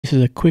this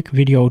is a quick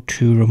video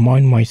to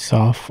remind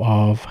myself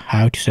of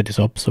how to set this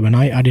up. So when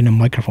I add in a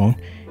microphone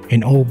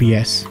in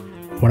OBS,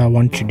 what I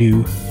want to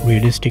do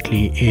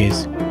realistically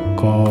is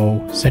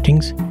go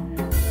settings.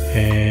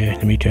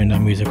 Let me turn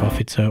that music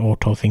off. It's an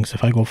auto thing. So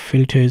if I go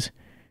filters,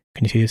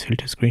 can you see this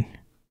filter screen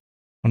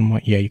on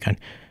my, yeah, you can.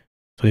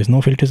 So there's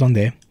no filters on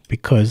there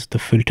because the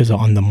filters are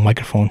on the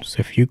microphone. So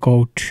if you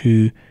go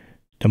to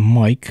the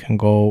mic and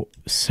go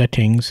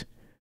settings,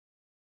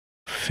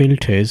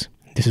 filters,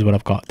 this is what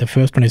I've got. The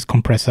first one is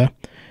compressor,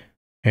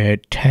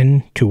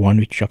 10 to 1,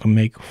 which I can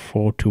make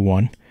 4 to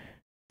 1.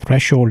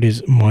 Threshold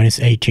is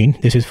 -18.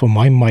 This is for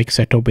my mic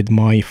setup with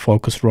my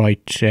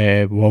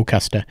Focusrite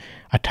Vocaster.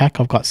 Attack,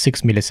 I've got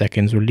 6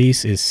 milliseconds.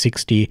 Release is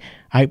 60.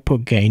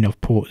 Output gain,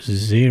 I've put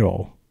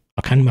 0.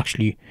 I can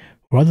actually,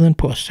 rather than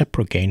put a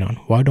separate gain on,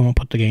 why don't I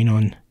put the gain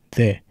on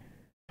there?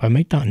 If I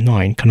make that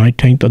 9, can I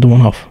take the other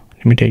one off?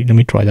 Let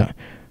me try that.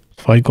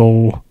 If I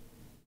go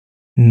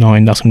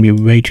 9, that's going to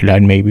be way too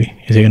loud maybe.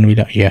 Is it going to be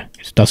that? Yeah,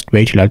 that's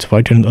way too loud. So if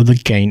I turn the other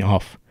gain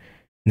off,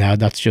 now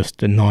that's just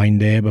the 9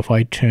 there. But if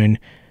I turn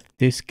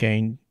this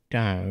gain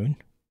down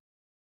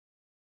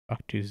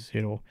back to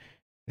 0,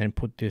 then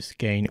put this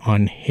gain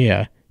on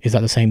here, is that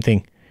the same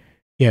thing?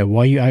 Yeah,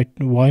 why do I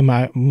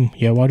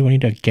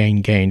need a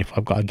gain if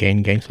I've got a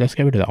gain? So let's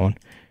get rid of that one,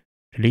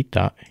 delete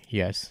that.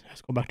 Yes,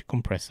 let's go back to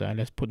compressor.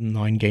 Let's put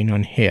 9 gain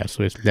on here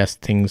so it's less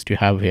things to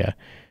have here.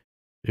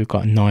 We've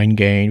got 9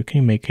 gain. Can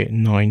you make it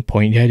 9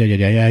 point? Yeah.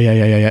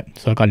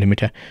 So I got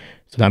limiter.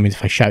 So that means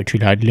if I shout too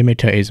loud,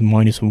 limiter is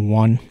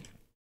 -1.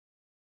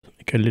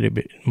 Make it a little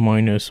bit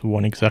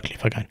 -1 exactly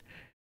if I can.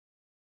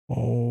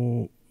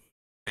 Oh,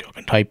 I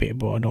can type it,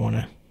 but I don't want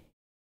to.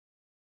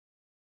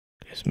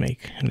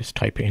 Let's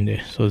type it in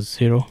there. So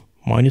 0,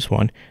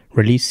 -1,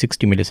 release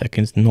 60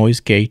 milliseconds. Noise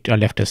gate I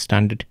left as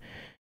standard,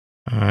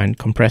 and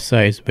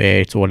compressor is where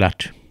it's all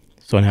at.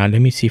 So now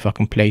let me see if I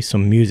can play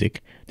some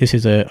music. This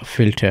is a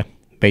filter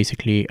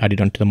basically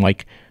added onto the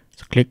mic.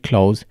 So click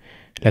close.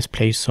 Let's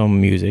play some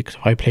music. So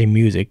if I play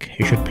music,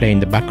 it should play in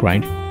the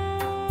background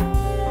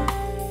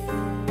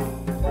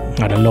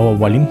at a lower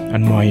volume,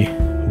 and my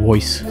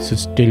voice should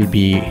still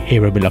be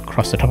hearable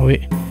across the top of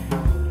it.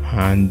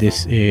 And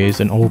this is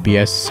an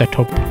OBS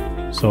setup.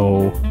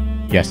 So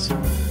yes,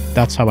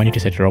 that's how I need to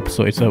set it up.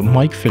 So it's a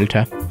mic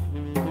filter,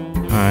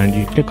 and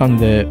you click on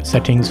the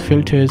settings,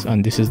 filters,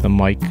 and this is the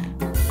mic.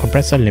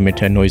 Compressor,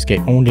 limiter, noise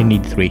gate, only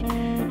need 3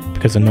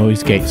 because the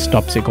noise gate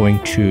stops it going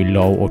too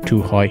low or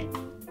too high.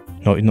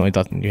 No, it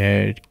doesn't.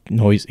 Yeah,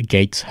 noise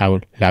gates how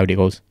loud it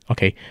goes.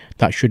 Okay,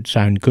 that should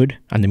sound good,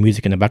 and the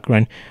music in the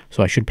background.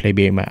 So I should play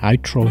my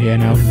outro here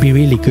now. It'd be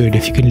really good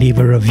if you can leave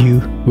a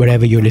review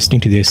wherever you're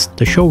listening to this.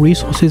 The show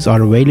resources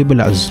are available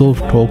at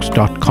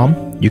ZulfTalks.com.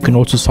 You can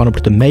also sign up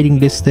to the mailing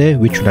list there,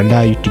 which will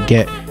allow you to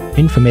get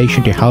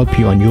information to help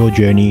you on your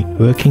journey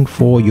working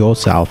for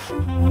yourself.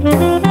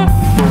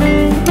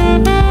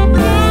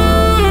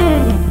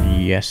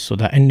 Yes, so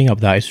the ending of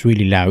that is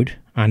really loud,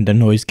 and the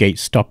noise gate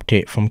stopped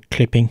it from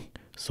clipping.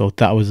 So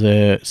that was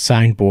a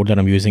soundboard that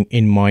I'm using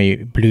in my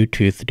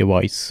Bluetooth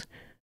device.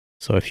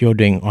 So if you're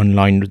doing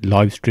online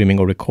live streaming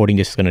or recording,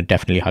 this is going to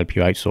definitely help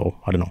you out. So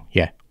I don't know,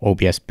 yeah,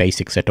 OBS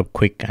basic setup,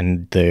 quick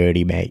and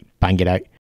dirty, mate. Bang it out.